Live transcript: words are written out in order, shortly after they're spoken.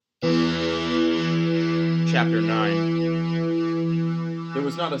Chapter 9. There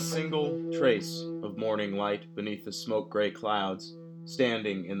was not a single trace of morning light beneath the smoke-gray clouds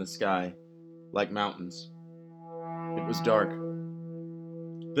standing in the sky like mountains. It was dark.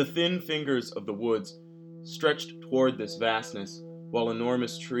 The thin fingers of the woods stretched toward this vastness, while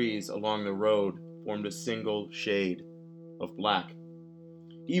enormous trees along the road formed a single shade of black.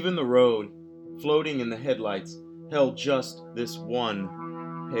 Even the road, floating in the headlights, held just this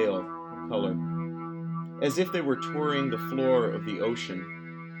one pale color, as if they were touring the floor of the ocean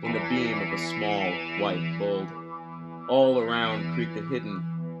in the beam of a small white bulb. All around creaked the hidden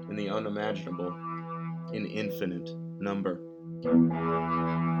and the unimaginable in infinite number.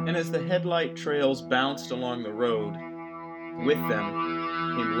 And as the headlight trails bounced along the road, with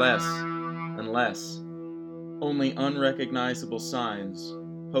them came less and less, only unrecognizable signs,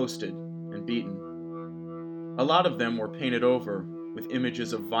 posted and beaten. A lot of them were painted over with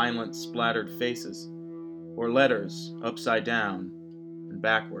images of violent, splattered faces, or letters upside down and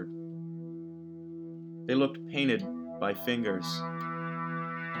backward. They looked painted by fingers.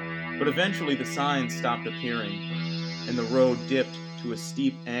 But eventually the signs stopped appearing, and the road dipped to a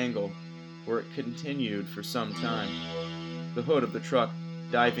steep angle where it continued for some time, the hood of the truck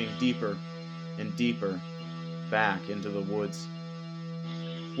diving deeper and deeper back into the woods.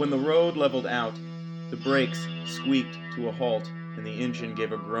 When the road leveled out, the brakes squeaked to a halt and the engine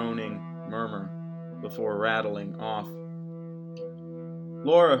gave a groaning murmur before rattling off.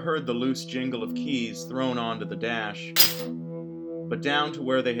 Laura heard the loose jingle of keys thrown onto the dash, but down to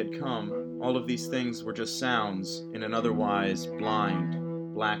where they had come, all of these things were just sounds in an otherwise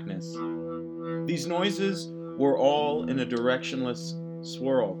blind blackness. These noises were all in a directionless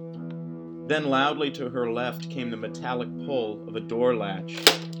swirl. Then loudly to her left came the metallic pull of a door latch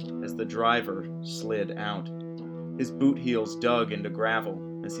as the driver slid out. His boot heels dug into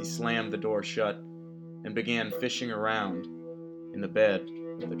gravel as he slammed the door shut and began fishing around in the bed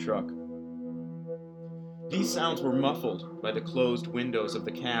of the truck. These sounds were muffled by the closed windows of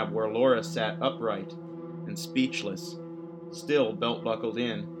the cab where Laura sat upright and speechless, still belt-buckled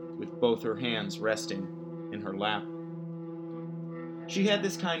in with both her hands resting in her lap. She had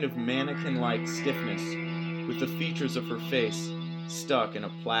this kind of mannequin-like stiffness, with the features of her face stuck in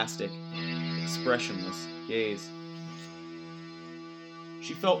a plastic, expressionless gaze.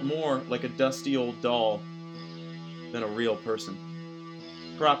 She felt more like a dusty old doll than a real person,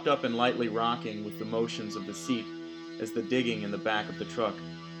 propped up and lightly rocking with the motions of the seat as the digging in the back of the truck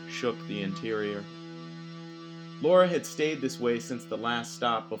shook the interior. Laura had stayed this way since the last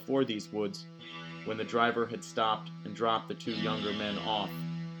stop before these woods, when the driver had stopped and dropped the two younger men off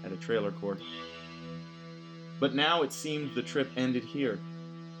at a trailer court. But now it seemed the trip ended here,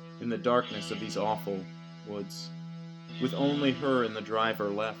 in the darkness of these awful woods, with only her and the driver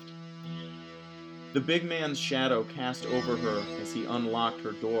left. The big man's shadow cast over her as he unlocked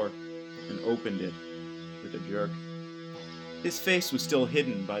her door and opened it with a jerk. His face was still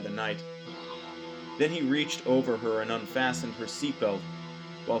hidden by the night. Then he reached over her and unfastened her seatbelt,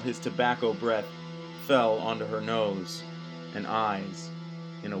 while his tobacco breath fell onto her nose and eyes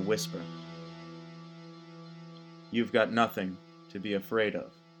in a whisper. "You've got nothing to be afraid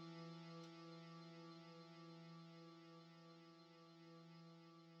of."